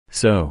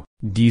So,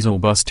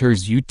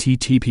 Dieselbusters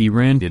UTTP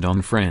ranted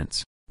on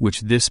France,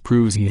 which this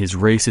proves he is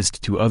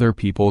racist to other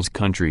people's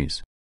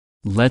countries.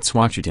 Let's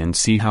watch it and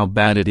see how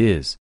bad it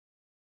is.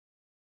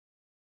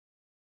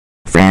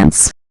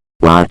 France.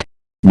 What?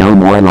 No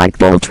more like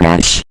bull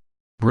trash.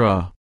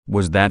 Bruh,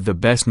 was that the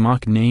best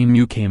mock name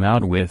you came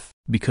out with?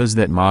 Because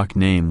that mock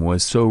name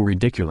was so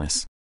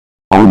ridiculous.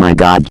 Oh my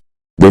god.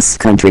 This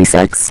country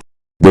sucks.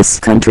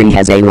 This country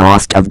has a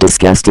lot of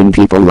disgusting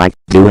people like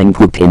doing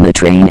poop in the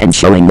train and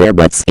showing their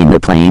butts in the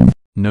plane.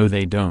 No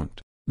they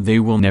don't. They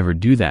will never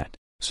do that,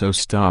 so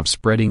stop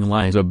spreading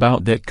lies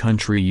about that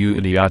country you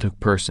idiotic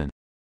person.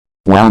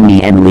 Well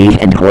me and Lee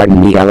and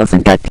Horton the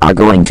elephant gut are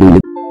going to...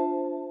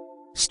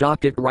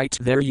 Stop it right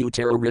there you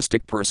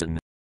terroristic person.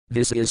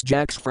 This is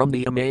Jax from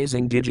the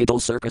Amazing Digital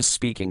Circus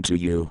speaking to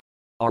you.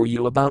 Are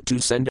you about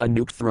to send a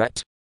nuke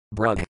threat?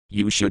 Bruh,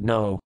 you should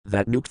know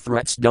that nuke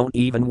threats don't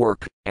even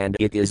work, and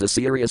it is a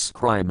serious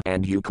crime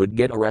and you could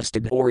get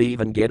arrested or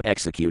even get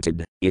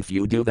executed if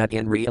you do that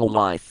in real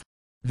life.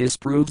 This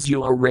proves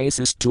you are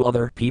racist to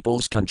other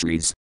people's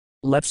countries.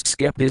 Let's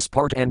skip this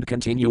part and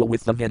continue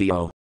with the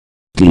video.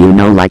 Do you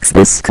know likes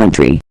this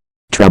country?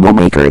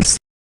 Troublemakers.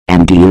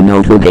 And do you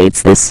know who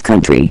hates this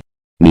country?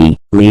 Me,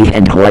 Lee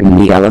and Horton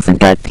the elephant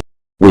gut.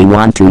 We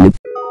want to...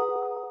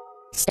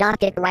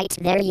 Stop it right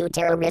there you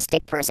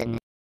terroristic person.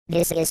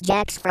 This is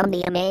Jax from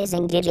the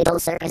Amazing Digital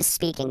Circus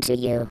speaking to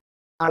you.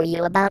 Are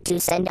you about to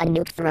send a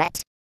nuke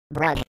threat?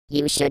 Bruh,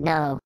 you should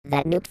know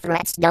that nuke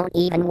threats don't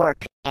even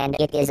work, and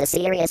it is a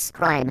serious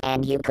crime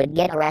and you could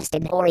get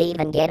arrested or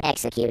even get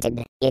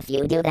executed if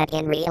you do that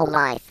in real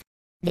life.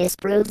 This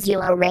proves you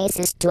are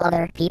racist to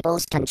other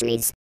people's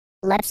countries.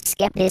 Let's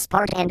skip this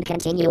part and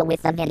continue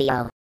with the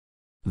video.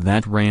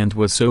 That rant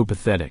was so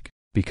pathetic,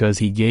 because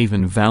he gave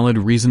invalid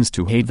reasons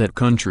to hate that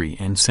country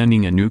and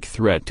sending a nuke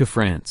threat to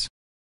France.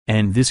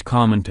 And this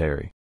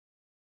commentary